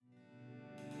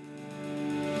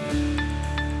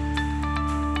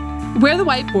Where the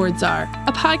Whiteboards Are,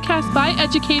 a podcast by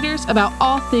educators about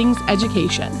all things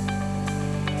education.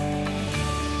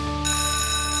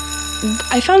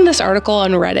 I found this article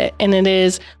on Reddit, and it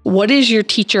is, what is your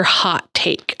teacher hot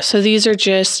take? So these are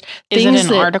just things. Is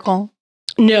it an article?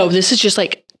 No, this is just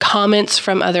like comments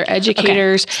from other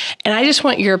educators. Okay. And I just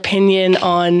want your opinion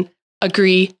on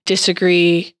agree,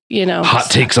 disagree, hot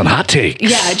takes on hot takes.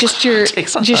 Yeah, just your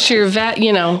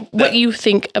what you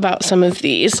think about some of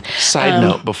these. Side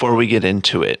note, before we get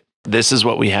into it, this is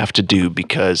what we have to do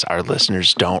because our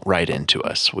listeners don't write into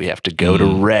us. We have to go to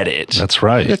Reddit. That's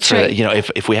right. That's right.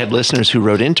 If we had listeners who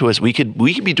wrote into us, we could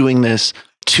be doing this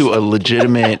to a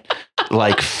legitimate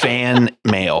fan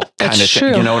mail kind of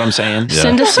thing. You know what I'm saying? Yeah.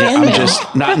 Send us fan mail. I'm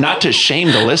just not to shame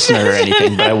the listener or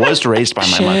anything, but I was raised by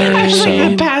my mother.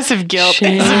 So passive guilt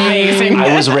is amazing.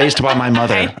 I was raised by my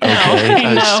mother.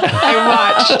 I know.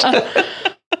 I watched.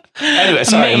 Anyway,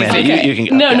 sorry, Amanda. Okay. You can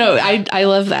go. No, I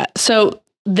love that. So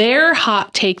their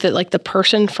hot take that the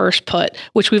person first put,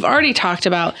 which we've already talked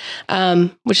about,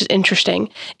 which is interesting.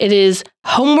 It is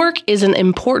homework is an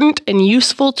important and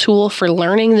useful tool for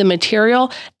learning the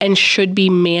material and should be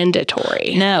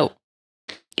mandatory. No.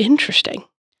 Interesting.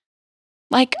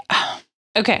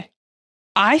 Okay.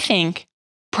 I think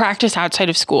practice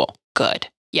outside of school, good.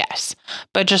 Yes.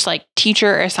 But just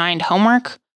teacher assigned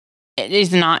homework, it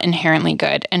is not inherently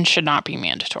good and should not be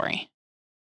mandatory,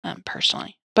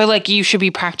 personally. But you should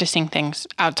be practicing things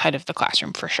outside of the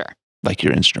classroom for sure. Like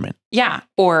your instrument. Yeah.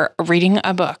 Or reading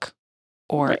a book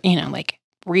or,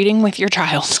 reading with your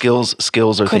child. Skills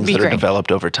are things that are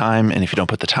developed over time. And if you don't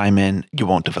put the time in, you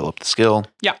won't develop the skill.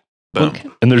 Yeah. Boom. Okay.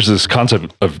 And there's this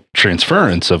concept of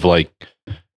transference of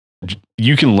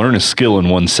you can learn a skill in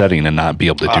one setting and not be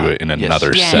able to do it in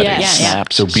another setting. Yeah.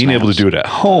 So being able to do it at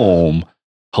home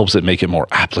helps it make it more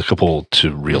applicable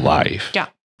to real life. Yeah.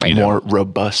 More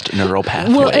robust neural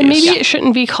pathways. Well, and maybe it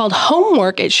shouldn't be called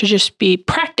homework. It should just be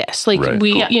practice. I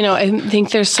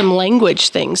think there's some language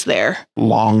things there.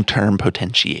 Long-term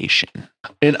potentiation.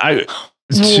 And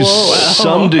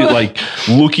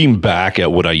looking back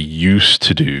at what I used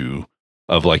to do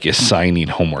of assigning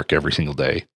homework every single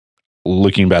day,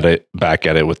 looking back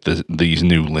at it with these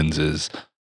new lenses,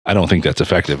 I don't think that's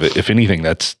effective. If anything,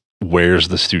 that's wears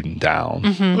the student down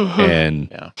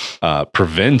and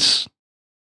prevents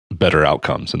better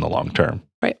outcomes in the long term.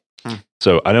 Right.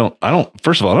 So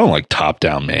first of all, I don't like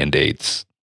top-down mandates.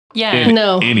 Yeah. In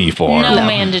any form. No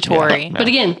mandatory. But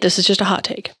again, this is just a hot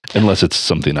take. Unless it's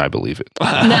something I believe it.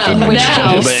 Everybody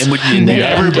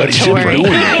should be doing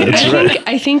it. That's right.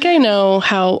 I think I know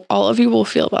how all of you will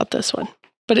feel about this one.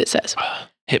 But it says,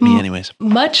 hit me anyways.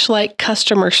 Much like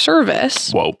customer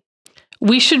service. Whoa.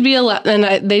 We should be allowed,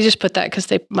 and they just put that because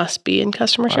they must be in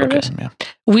customer service. Okay, yeah.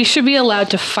 We should be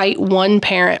allowed to fight one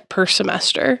parent per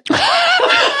semester.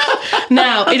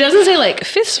 Now, it doesn't say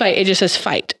fist fight, it just says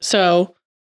fight. So,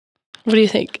 what do you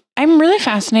think? I'm really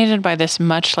fascinated by this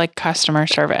much like customer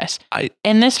service.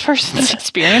 In this person's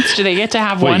experience, do they get to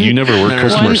have one? You never worked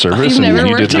customer service and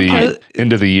you did the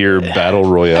end of the year battle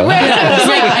royale?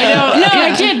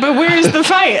 I did, but where's the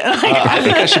fight? I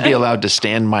think I should be allowed to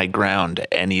stand my ground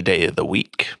any day of the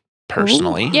week,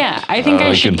 personally. Ooh. Yeah, I think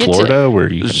I should in Florida,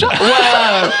 where you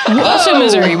also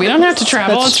Missouri. We don't have to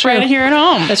travel. It's right here at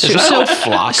home. That's true.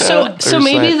 So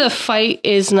maybe the fight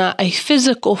is not a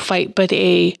physical fight, but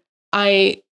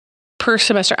per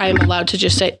semester, I am allowed to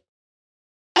just say,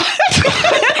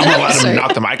 I'm allowed to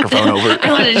knock the microphone over.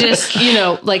 I want to just,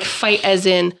 fight as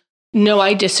in, no,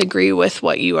 I disagree with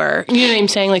what you are. You know what I'm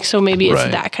saying? So maybe it's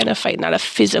that kind of fight, not a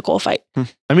physical fight.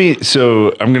 I mean,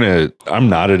 so I'm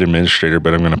not an administrator,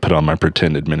 but I'm going to put on my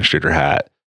pretend administrator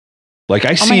hat.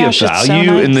 I see a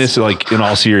value in this, in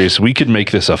all seriousness, we could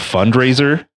make this a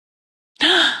fundraiser.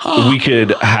 We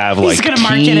could have He's gonna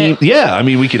market it. Yeah, I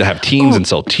mean, we could have teams and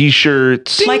sell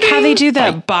T-shirts. How they do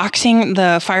the boxing,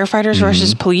 the firefighters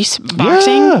versus police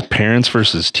boxing. Yeah, parents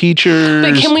versus teachers.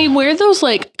 But can we wear those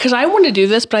because I want to do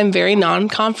this, but I'm very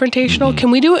non-confrontational.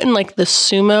 Can we do it in the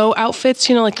sumo outfits?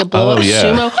 The blow-up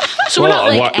sumo. So we're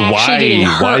not actually getting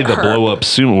hurt. Why the blow-up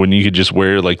sumo when you could just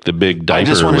wear the big diaper? I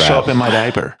just want to wrap. show up in my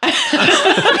diaper.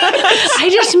 I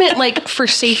just meant for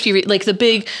safety, the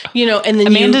big, and then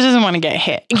Amanda doesn't want to get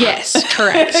hit. Yes,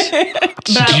 correct.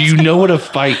 Do you know what a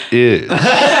fight is?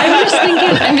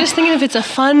 I'm just thinking if it's a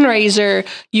fundraiser,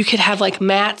 you could have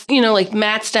mats,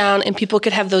 mats down, and people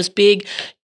could have those big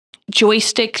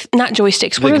not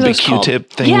joysticks. What are those called? Q-tip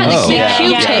things. Yeah,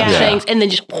 Q-tip things, and then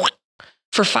just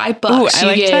for $5. Ooh, I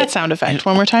like that sound effect.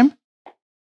 One more time.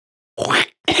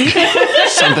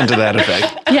 Something to that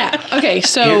effect. Yeah. Okay.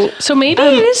 So maybe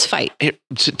it is fight.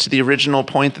 To the original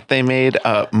point that they made,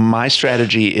 my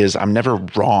strategy is I'm never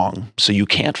wrong, so you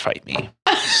can't fight me.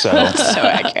 So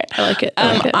accurate. I like it.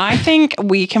 I think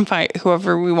we can fight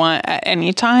whoever we want at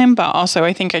any time, but also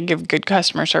I think I give good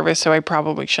customer service, so I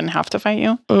probably shouldn't have to fight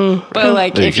you. But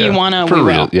like, if you want to, we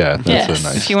will. Yeah, that's a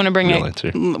nice. If you want to bring it,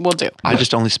 answer. we'll do. I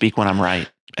just only speak when I'm right,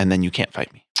 and then you can't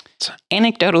fight me. So.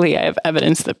 Anecdotally, I have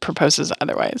evidence that proposes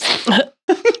otherwise.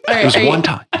 It was one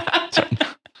time. Sorry.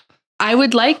 I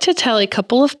would like to tell a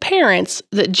couple of parents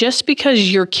that just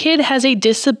because your kid has a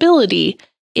disability,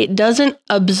 it doesn't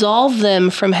absolve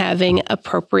them from having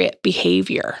appropriate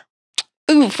behavior.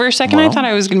 Ooh, for a second, I thought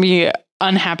I was going to be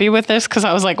unhappy with this because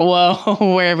I was like, whoa,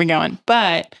 where are we going?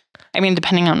 But I mean,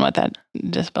 depending on what that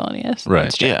disability is.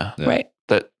 Right. Yeah. Right.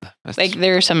 Like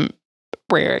there are some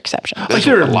rare exceptions. Like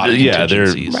there are a lot of there are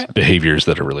contingencies. behaviors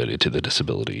that are related to the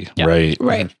disability, right?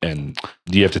 Right. And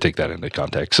you have to take that into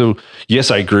context. So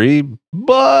yes, I agree,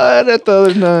 but at the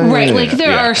other time, Right. Like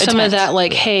there are It some of depends. that,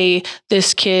 like, hey,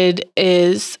 this kid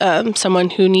is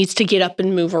someone who needs to get up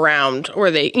and move around, or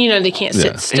they can't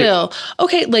sit still.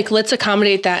 Okay. Like let's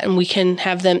accommodate that, and we can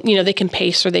have them, they can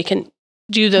pace, or they can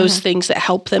do those things that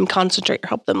help them concentrate or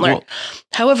help them learn. Well,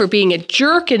 However, being a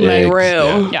jerk in my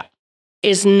room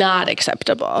is not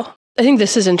acceptable. I think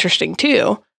this is interesting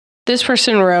too. This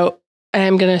person wrote, and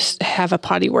I'm going to have a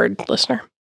potty word, listener.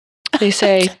 They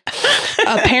say,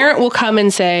 a parent will come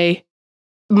and say,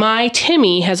 my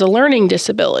Timmy has a learning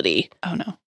disability. Oh,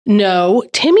 no. No,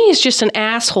 Timmy is just an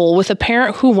asshole with a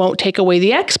parent who won't take away the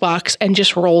Xbox and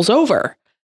just rolls over.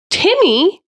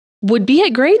 Timmy would be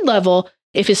at grade level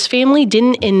if his family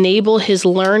didn't enable his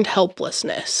learned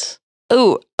helplessness.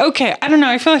 Oh, okay. I don't know.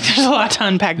 I feel like there's a lot to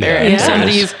unpack there. Yeah. And Yes.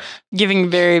 somebody's giving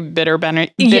very bitter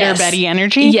Yes. Betty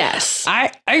energy. Yes.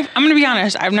 I'm going to be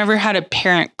honest. I've never had a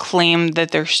parent claim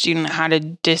that their student had a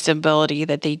disability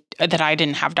that I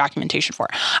didn't have documentation for.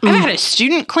 I've had a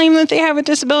student claim that they have a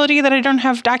disability that I don't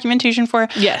have documentation for.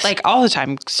 Yes. Like all the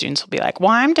time, students will be like,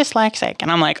 well, I'm dyslexic.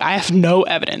 And I'm like, I have no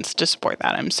evidence to support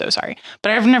that. I'm so sorry.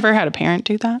 But I've never had a parent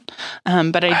do that.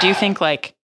 But I do think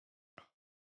like,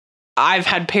 I've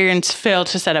had parents fail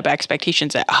to set up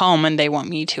expectations at home, and they want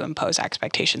me to impose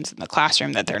expectations in the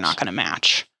classroom that they're not going to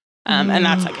match. And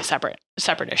that's like a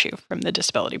separate issue from the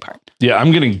disability part. Yeah,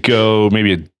 I'm going to go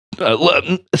maybe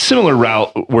a similar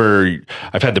route where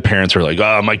I've had the parents who are like,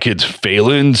 oh, my kid's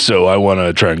failing, so I want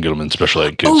to try and get them in special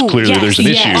ed because clearly there's an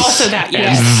issue. Also that,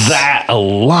 And that a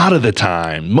lot of the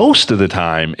time, most of the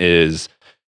time is,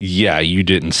 yeah, you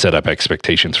didn't set up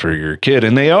expectations for your kid,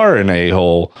 and they are an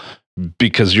a-hole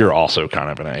because you're also kind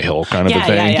of an a-hole kind of a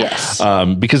thing. Yes.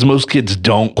 Because most kids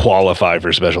don't qualify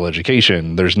for special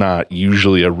education. There's not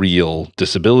usually a real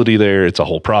disability there. It's a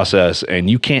whole process. And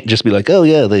you can't just be like, oh,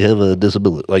 yeah, they have a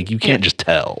disability. Like, you can't just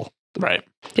tell. Right.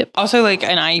 Yep. Also, like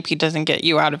an IEP doesn't get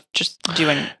you out of just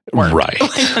doing work. Right.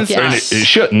 That's, Yes. And it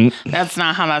shouldn't. that's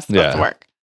not how that's supposed to work.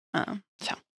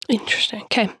 So Interesting.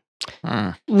 Okay.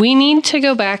 We need to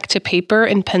go back to paper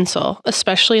and pencil,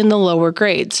 especially in the lower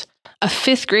grades. A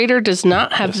fifth grader does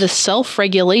not have the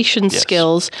self-regulation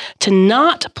skills to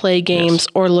not play games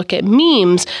or look at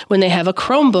memes when they have a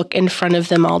Chromebook in front of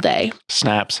them all day.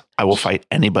 Snaps. I will fight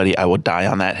anybody. I will die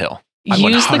on that hill. I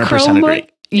Use the 100% Chromebook. agree.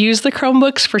 Use the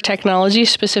Chromebooks for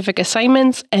technology-specific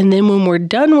assignments, and then when we're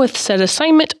done with said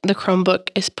assignment, the Chromebook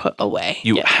is put away.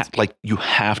 You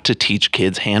have to teach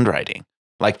kids handwriting.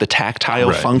 Like the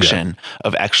tactile function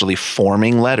of actually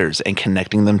forming letters and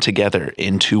connecting them together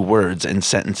into words and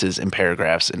sentences and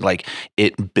paragraphs. And like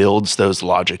it builds those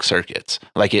logic circuits.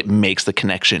 Like it makes the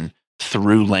connection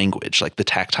through language, like the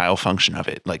tactile function of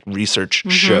it. Like research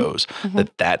shows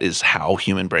that is how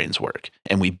human brains work,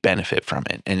 and we benefit from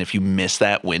it. And if you miss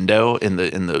that window in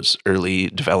those early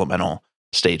developmental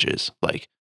stages, like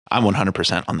I'm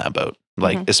 100% on that boat.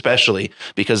 Like especially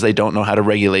because they don't know how to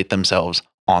regulate themselves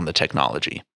on the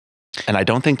technology. And I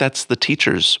don't think that's the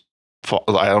teacher's fault.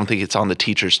 I don't think it's on the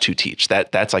teachers to teach.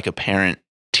 That's like a parent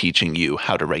teaching you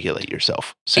how to regulate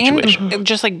yourself situation. And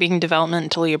just like being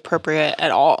developmentally appropriate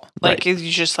at all. Like it's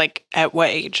just like at what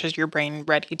age is your brain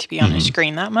ready to be on a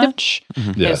screen that much?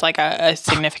 Is like a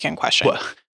significant question. Well,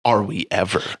 are we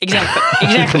ever?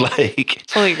 Exactly. Like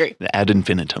Fully agree. ad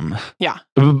infinitum. Yeah.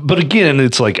 But again,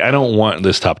 it's like, I don't want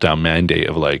this top-down mandate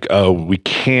of like, oh, we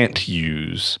can't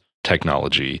use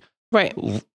technology. Right.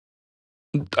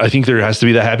 I think there has to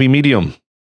be the happy medium.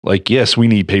 Like, yes, we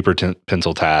need paper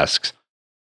pencil tasks.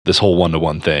 This whole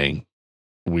one-to-one thing,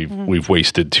 we've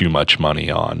wasted too much money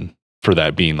on for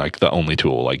that being like the only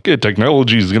tool. Like, good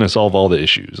technology is going to solve all the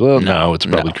issues. Well, no, it's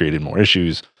probably created more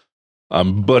issues.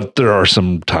 But there are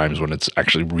some times when it's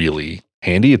actually really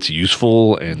handy. It's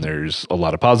useful, and there's a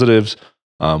lot of positives.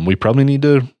 We probably need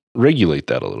to regulate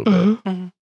that a little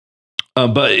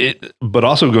bit. But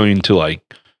also going to like,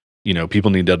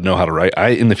 people need to know how to write.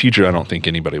 In the future, I don't think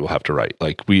anybody will have to write.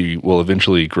 Like we will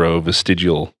eventually grow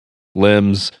vestigial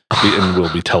limbs and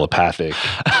we'll be telepathic.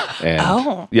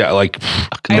 And like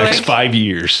next 5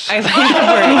 years. I think we're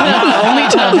not only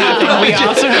telepathic, we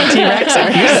also have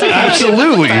T-Rexers. Yeah,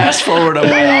 absolutely. Fast forward on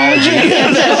biology.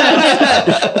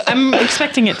 I'm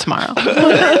expecting it tomorrow.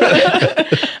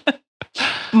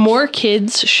 More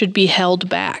kids should be held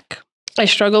back. I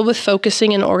struggled with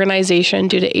focusing and organization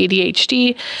due to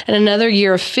ADHD, and another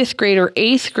year of 5th grade or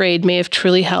 8th grade may have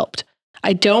truly helped.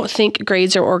 I don't think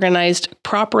grades are organized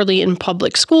properly in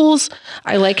public schools.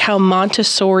 I like how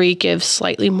Montessori gives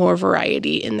slightly more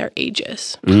variety in their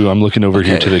ages. Ooh, I'm looking over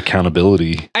here to the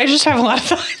accountability. I just have a lot of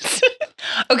thoughts.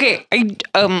 Okay.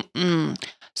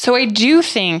 So I do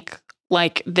think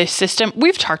like the system,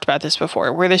 we've talked about this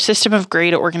before, where the system of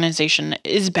grade organization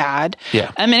is bad.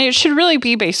 Yeah. I mean, it should really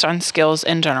be based on skills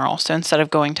in general. So instead of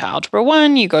going to Algebra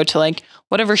 1, you go to like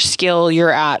whatever skill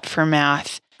you're at for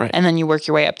math, right, and then you work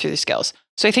your way up through the skills.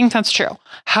 So I think that's true.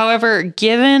 However,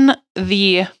 given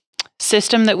the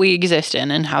system that we exist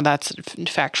in and how that's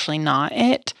factually not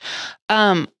it,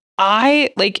 I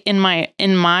like in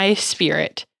my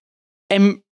spirit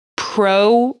am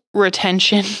pro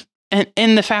retention. And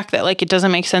in the fact that like it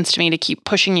doesn't make sense to me to keep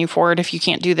pushing you forward if you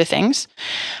can't do the things.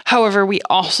 However, we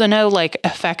also know like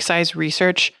effect size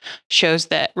research shows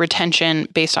that retention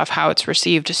based off how it's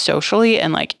received socially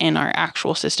and like in our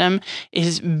actual system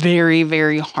is very,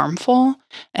 very harmful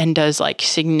and does like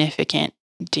significant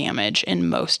damage in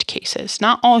most cases.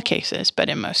 Not all cases, but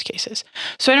in most cases.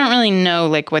 So I don't really know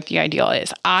like what the ideal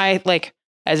is. I like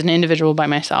as an individual by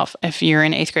myself, if you're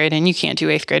in 8th grade and you can't do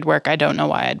 8th grade work, I don't know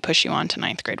why I'd push you on to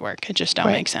 9th grade work. It just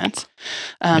don't make sense.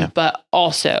 But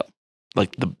also,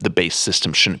 like the base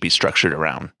system shouldn't be structured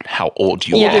around how old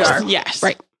you are. Yes.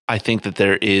 Right. I think that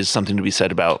there is something to be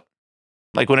said about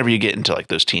like whenever you get into like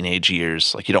those teenage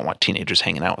years, like you don't want teenagers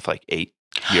hanging out with like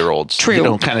 8-year-olds,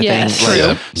 True. Kind of Yes. thing. True.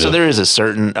 Like, so there is a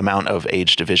certain amount of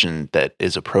age division that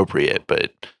is appropriate,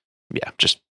 but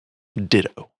just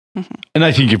ditto. Mm-hmm. And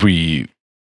I think if we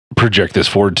project this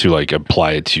forward to like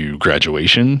apply it to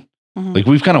graduation, like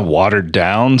we've kind of watered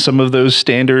down some of those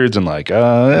standards and like,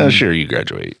 sure, you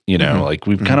graduate, like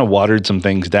we've kind of watered some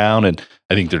things down, and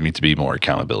I think there needs to be more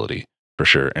accountability for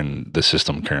sure. And the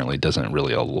system currently doesn't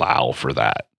really allow for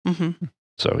that.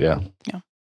 So, yeah.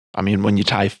 I mean, when you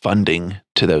tie funding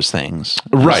to those things.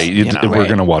 Right. If we're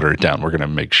going to water it down, we're going to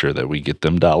make sure that we get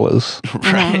them dollars.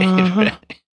 Right.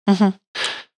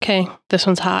 Okay. This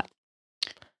one's hot.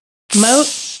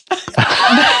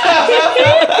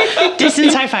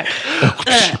 Distance high five.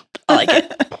 I like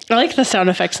it. I like the sound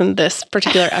effects in this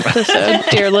particular episode,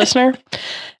 dear listener.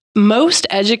 Most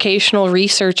educational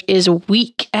research is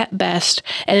weak at best,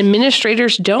 and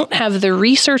administrators don't have the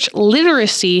research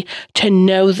literacy to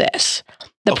know this.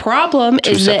 The problem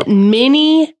is that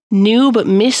many new but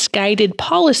misguided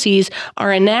policies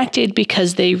are enacted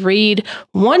because they read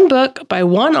one book by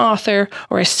one author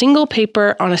or a single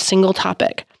paper on a single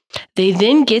topic. They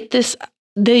then get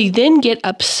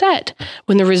upset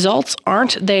when the results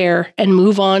aren't there and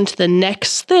move on to the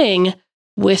next thing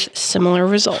with similar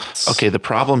results. Okay, the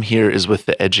problem here is with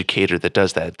the educator that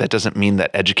does that. That doesn't mean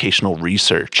that educational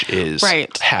research is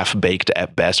half-baked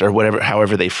at best or whatever,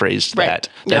 however they phrased that.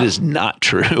 That is not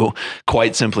true.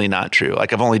 Quite simply not true.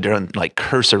 Like I've only done like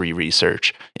cursory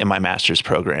research in my master's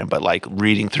program, but like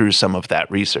reading through some of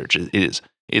that research, it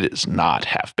is not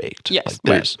half-baked. Yes.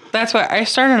 Like that's why I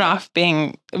started off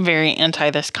being very anti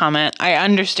this comment. I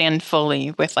understand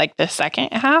fully with like the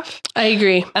second half. I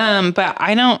agree. But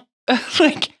I don't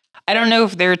I don't know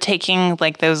if they're taking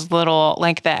like those little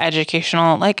like the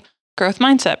educational like growth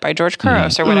mindset by George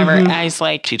Couros or whatever as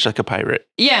like teach like a pirate.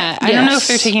 Yeah. I don't know if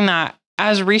they're taking that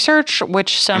as research,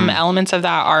 which some elements of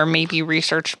that are maybe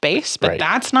research based, but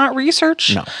that's not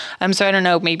research. No. So I don't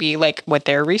know maybe like what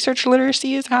their research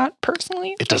literacy is at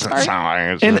personally. It doesn't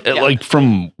sound like And like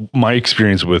from my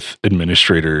experience with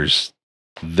administrators,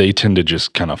 they tend to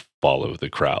just kind of follow the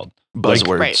crowd.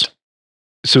 Buzzwords.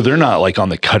 So they're not like on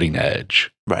the cutting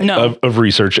edge of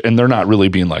research, and they're not really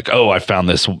being like, oh, I found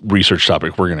this research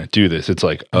topic, we're going to do this. It's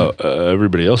like,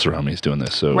 everybody else around me is doing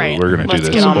this, so we're going to do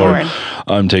this. Or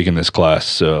I'm taking this class,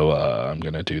 so I'm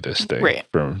going to do this thing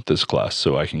from this class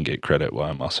so I can get credit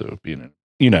while I'm also being an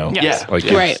Yes. like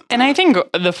Right. And I think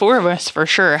the four of us for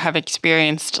sure have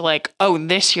experienced like, oh,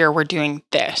 this year we're doing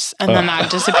this. And then that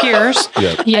disappears.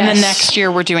 Yeah. And then next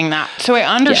year we're doing that. So I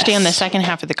understand the second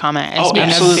half of the comment as being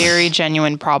absolutely. a very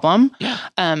genuine problem. Yeah.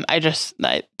 I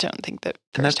don't think that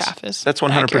first half is. That's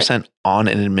 100% on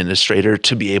an administrator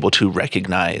to be able to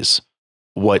recognize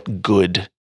what good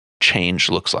change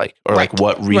looks like, or like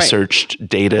what researched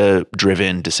data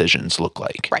driven decisions look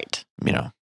like. Right.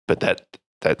 But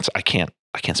that's I can't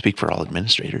speak for all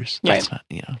administrators. Yeah. That's not,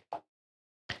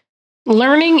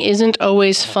 Learning isn't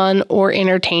always fun or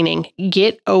entertaining.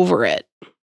 Get over it.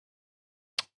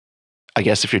 I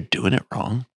guess if you're doing it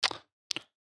wrong.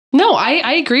 No,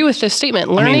 I agree with this statement.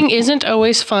 Learning isn't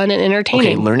always fun and entertaining.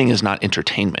 Okay, learning is not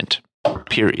entertainment.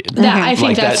 Period. That, I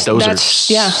think like those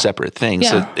are yeah. separate things. Yeah.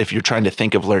 So if you're trying to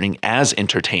think of learning as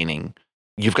entertaining,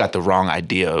 you've got the wrong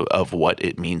idea of what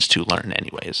it means to learn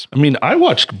anyways. I mean, I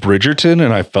watched Bridgerton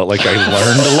and I felt like I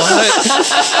learned a lot.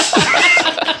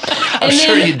 I'm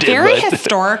sure you did. Very but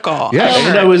historical. Yeah,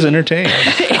 and I was entertained.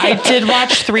 I did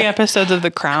watch 3 episodes of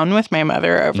The Crown with my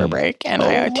mother over break, and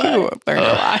I too learned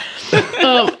a lot.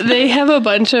 They have a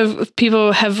bunch of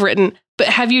people have written, but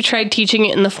have you tried teaching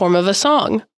it in the form of a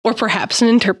song or perhaps an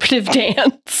interpretive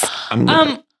dance?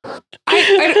 I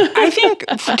think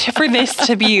for this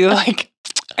to be like,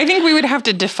 I think we would have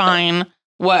to define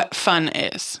what fun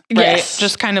is, right? Yes.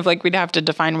 Just kind of like we'd have to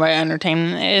define what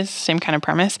entertainment is, same kind of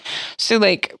premise. So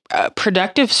like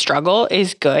productive struggle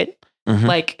is good. Mhm.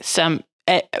 Like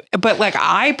but like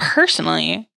I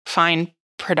personally find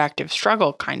productive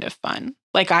struggle kind of fun.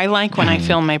 Like I like when I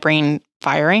feel my brain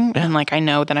firing and like I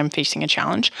know that I'm facing a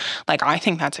challenge. Like I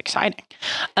think that's exciting.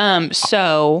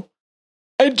 So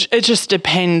it just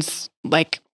depends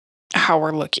like how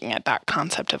we're looking at that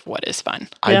concept of what is fun.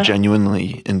 I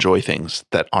genuinely enjoy things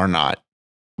that are not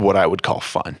what I would call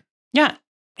fun. Yeah.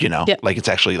 Like it's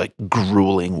actually like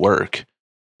grueling work,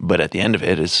 but at the end of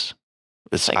it it's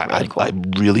like really cool. I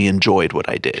really enjoyed what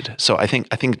I did. So I think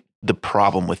the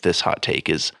problem with this hot take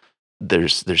is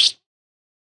there's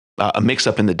a mix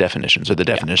up in the definitions, or the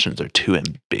definitions are too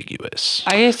ambiguous.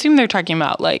 I assume they're talking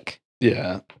about like,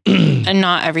 and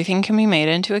not everything can be made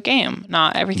into a game.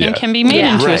 Not everything can be made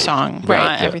into a song.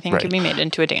 Not everything can be made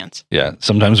into a dance. Yeah.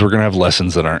 Sometimes we're going to have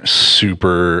lessons that aren't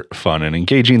super fun and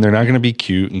engaging. They're not going to be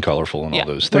cute and colorful and all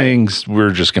those things. We're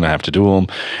just going to have to do them.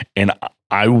 And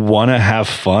I want to have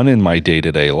fun in my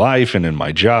day-to-day life and in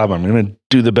my job. I'm going to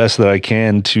do the best that I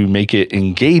can to make it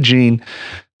engaging.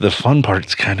 The fun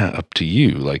part's kind of up to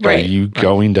you. Like, are you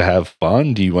going to have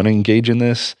fun? Do you want to engage in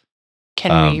this?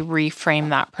 Can we reframe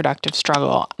that productive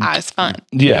struggle as fun?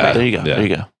 Yeah. Right, there you go. Yeah. There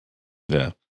you go.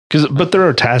 Yeah. But there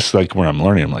are tasks like where I'm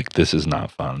learning, I'm like, this is not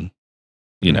fun,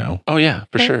 Oh yeah,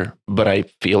 for sure. But I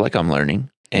feel like I'm learning,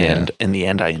 and in the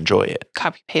end I enjoy it.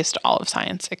 Copy paste all of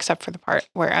science except for the part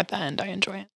where at the end I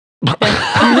enjoy it.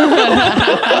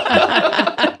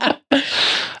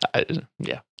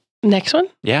 Next one?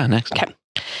 Yeah, next. Okay.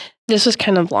 This is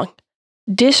kind of long.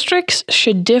 Districts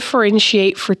should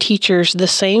differentiate for teachers the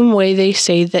same way they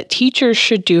say that teachers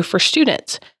should do for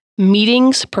students.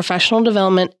 Meetings, professional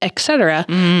development, etc.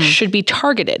 should be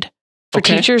targeted. For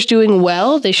teachers doing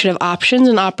well, they should have options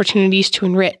and opportunities to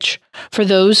enrich. For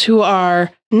those who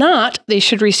are not, they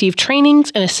should receive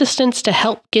trainings and assistance to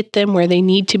help get them where they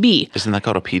need to be. Isn't that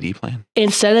called a PD plan?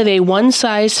 Instead of a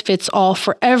one-size-fits-all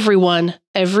for everyone,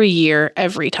 every year,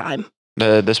 every time.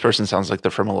 This person sounds like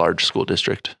they're from a large school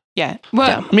district. Yeah.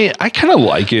 Well, I mean, I kind of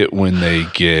like it when they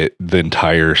get the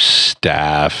entire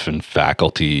staff and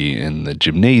faculty in the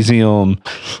gymnasium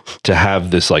to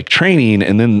have this like training,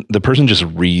 and then the person just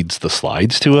reads the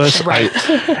slides to us. Right.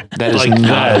 That is Like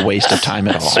not a waste of time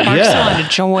at all. sparks a lot of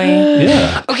joy.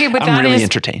 Yeah. Okay, but I'm that really is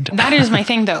entertained. That is my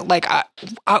thing, though. Like,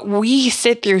 we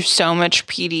sit through so much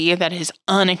PD that is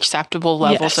unacceptable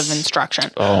levels of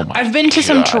instruction. Oh my I've been to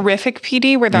some God. terrific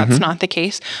PD where that's not the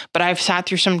case, but I've sat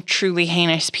through some truly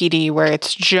heinous PD where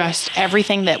it's just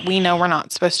everything that we know we're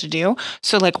not supposed to do.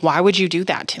 So, like, why would you do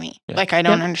that to me? Yeah. Like, I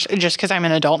don't understand. Just because I'm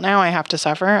an adult now, I have to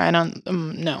suffer. I don't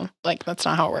know. Like, that's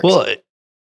not how it works. Well,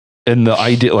 and the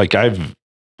idea, like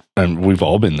and we've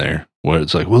all been there, where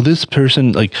it's like, well, this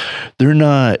person, like, they're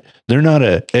not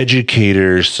a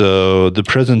educator, so the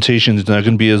presentation is not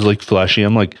going to be as like flashy.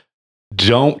 I'm like,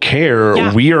 don't care.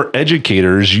 Yeah. We are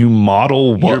educators. You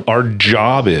model what our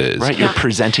job is. Right. You're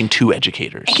presenting to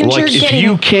educators. Like, if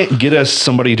you can't get us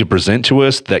somebody to present to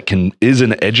us that is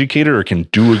an educator or can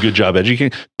do a good job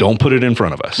educating, don't put it in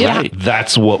front of us. Yeah. Right.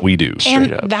 That's what we do.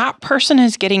 And that person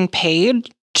is getting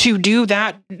paid to do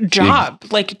that job,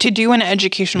 like to do an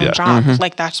educational job.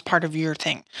 Like that's part of your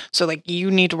thing. So like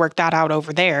you need to work that out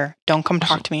over there. Don't come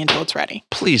talk to me until it's ready.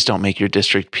 Please don't make your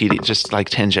district PD, just like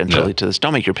tangentially to this,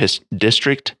 don't make your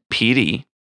district PD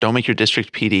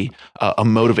a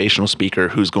motivational speaker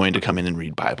who's going to come in and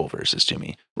read Bible verses to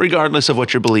me, regardless of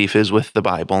what your belief is with the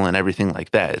Bible and everything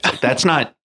like that. It's like, that's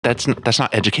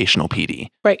not educational PD.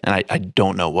 Right. And I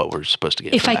don't know what we're supposed to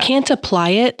get. If I can't apply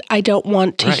it, I don't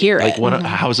want to hear like it.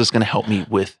 how is this going to help me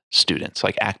with students,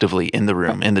 like actively in the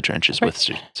room, in the trenches with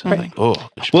students? I'm like, oh,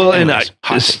 well, anyways,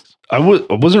 and I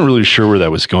wasn't really sure where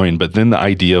that was going, but then the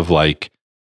idea of like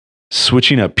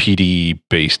switching up PD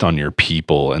based on your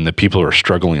people and the people who are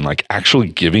struggling, like actually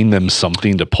giving them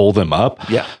something to pull them up.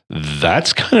 Yeah.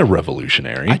 That's kind of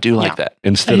revolutionary. I do like that.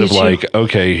 Instead of like,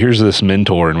 okay, here's this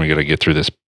mentor and we got to get through this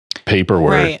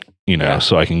paperwork,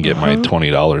 so I can get my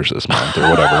 $20 this month or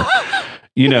whatever.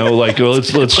 Like, well,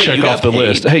 let's check off the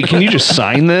list. Hey, can you just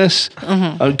sign this?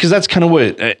 Because that's kind of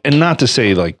what, and not to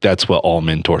say like that's what all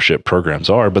mentorship programs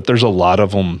are, but there's a lot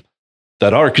of them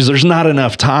that are, because there's not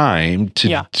enough time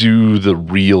to do the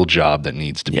real job that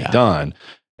needs to be done.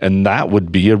 And that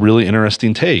would be a really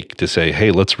interesting take to say, hey,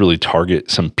 let's really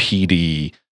target some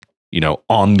PD,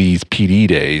 on these PD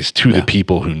days to the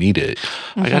people who need it.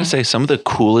 I got to say, some of the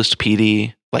coolest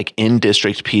PD, like in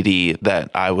district PD that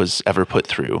I was ever put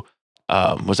through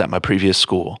was at my previous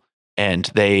school. And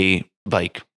they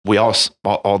we all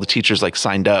the teachers like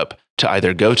signed up to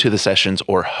either go to the sessions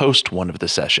or host one of the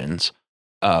sessions.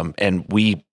 And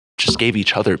we just gave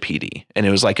each other PD, and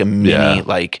it was like a mini,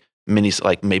 like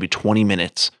maybe 20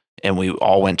 minutes. And we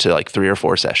all went to like 3 or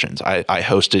 4 sessions. I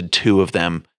hosted 2 of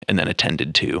them and then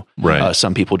attended 2. Right.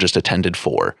 Some people just attended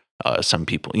 4. Some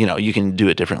people, you can do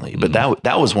it differently, but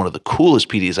that was one of the coolest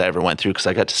PDs I ever went through, because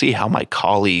I got to see how my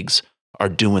colleagues are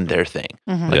doing their thing,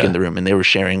 in the room, and they were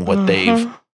sharing what they've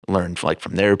learned like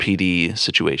from their PD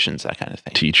situations, that kind of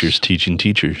thing. Teachers teaching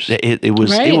teachers. It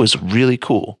was really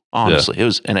cool. Honestly, it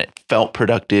was, and it felt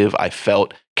productive. I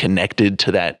felt connected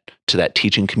to that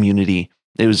teaching community.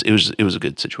 It was a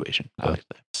good situation. I like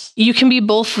that. You can be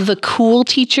both the cool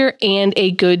teacher and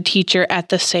a good teacher at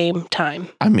the same time.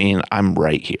 I mean, I'm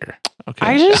right here. Okay.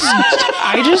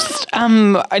 I just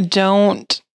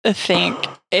don't think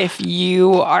if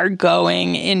you are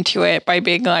going into it by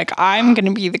being like, I'm going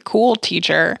to be the cool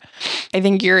teacher, I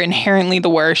think you're inherently the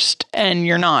worst, and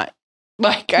you're not.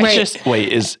 Like,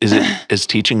 wait, is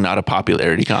teaching not a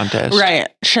popularity contest? Right.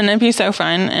 Shouldn't it be so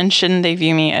fun? And shouldn't they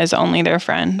view me as only their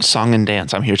friend? Song and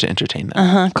dance. I'm here to entertain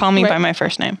them. Call me by my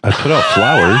first name. I put out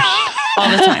flowers all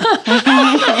the time.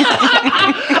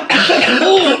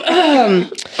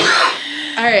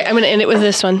 All right. I'm going to end it with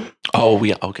this one. Oh,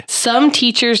 yeah. Okay. Some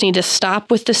teachers need to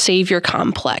stop with the savior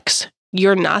complex.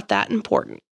 You're not that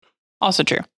important. Also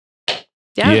true.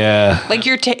 Yeah. Like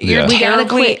you're we gotta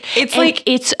quit. It's and like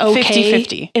it's okay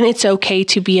 50-50. And it's okay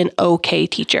to be an okay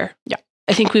teacher. Yeah.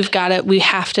 I think we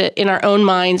have to, in our own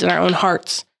minds and our own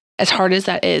hearts, as hard as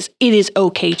that is, it is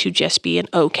okay to just be an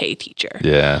okay teacher.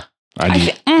 Yeah. I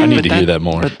need to hear that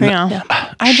more.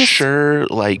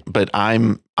 But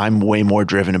I'm way more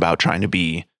driven about trying to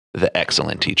be the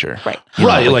excellent teacher. Right.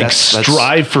 Right. Like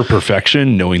strive for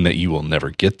perfection, knowing that you will never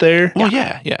get there. Well,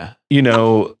 yeah.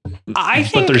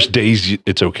 But there's days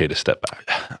it's okay to step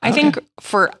back. I think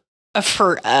for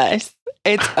us,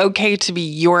 it's okay to be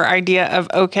your idea of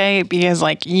okay, because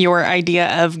like your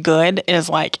idea of good is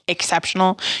like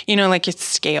exceptional, like it's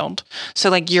scaled. So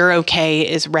like your okay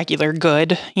is regular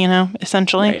good,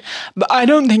 essentially. Right. But I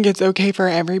don't think it's okay for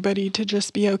everybody to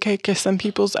just be okay, because some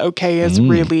people's okay is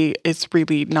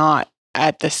really not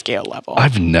at the scale level.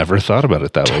 I've never thought about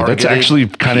it that way. That's actually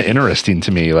kind of interesting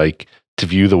to me, like to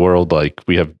view the world like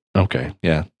we have,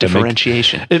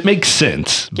 differentiation. It makes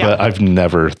sense, but I've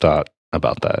never thought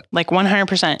about that. Like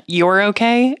 100%, your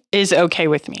okay is okay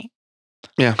with me.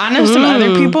 Yeah. I know some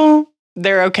other people,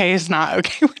 their okay is not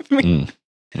okay with me.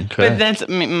 Okay. But that's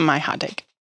my hot take.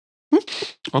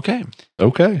 Okay.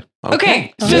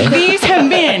 So these have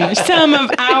been some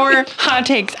of our hot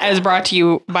takes, as brought to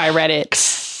you by Reddit,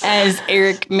 as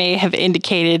Eric may have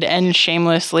indicated and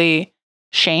shamelessly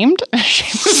shamed.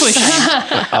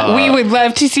 We would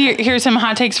love to hear some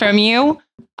hot takes from you,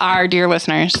 our dear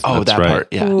listeners. Oh, that's that part.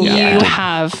 Yeah. You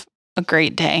have a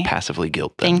great day. Passively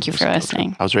guilt. Thank you for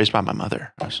listening. I was raised by my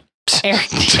mother.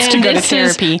 Eric needs to go to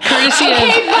therapy. Courtesy of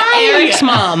Eric's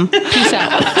mom. Peace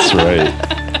out. That's right.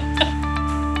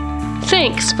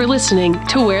 Thanks for listening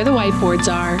to Where the Whiteboards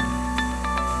Are.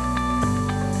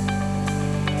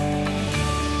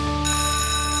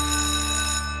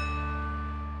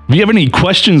 If you have any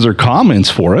questions or comments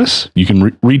for us, you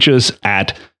can reach us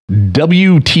at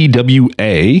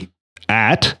WTWA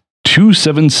at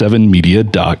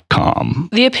 277media.com.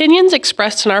 The opinions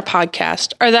expressed in our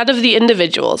podcast are that of the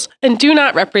individuals and do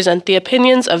not represent the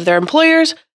opinions of their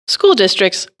employers, school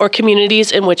districts, or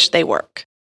communities in which they work.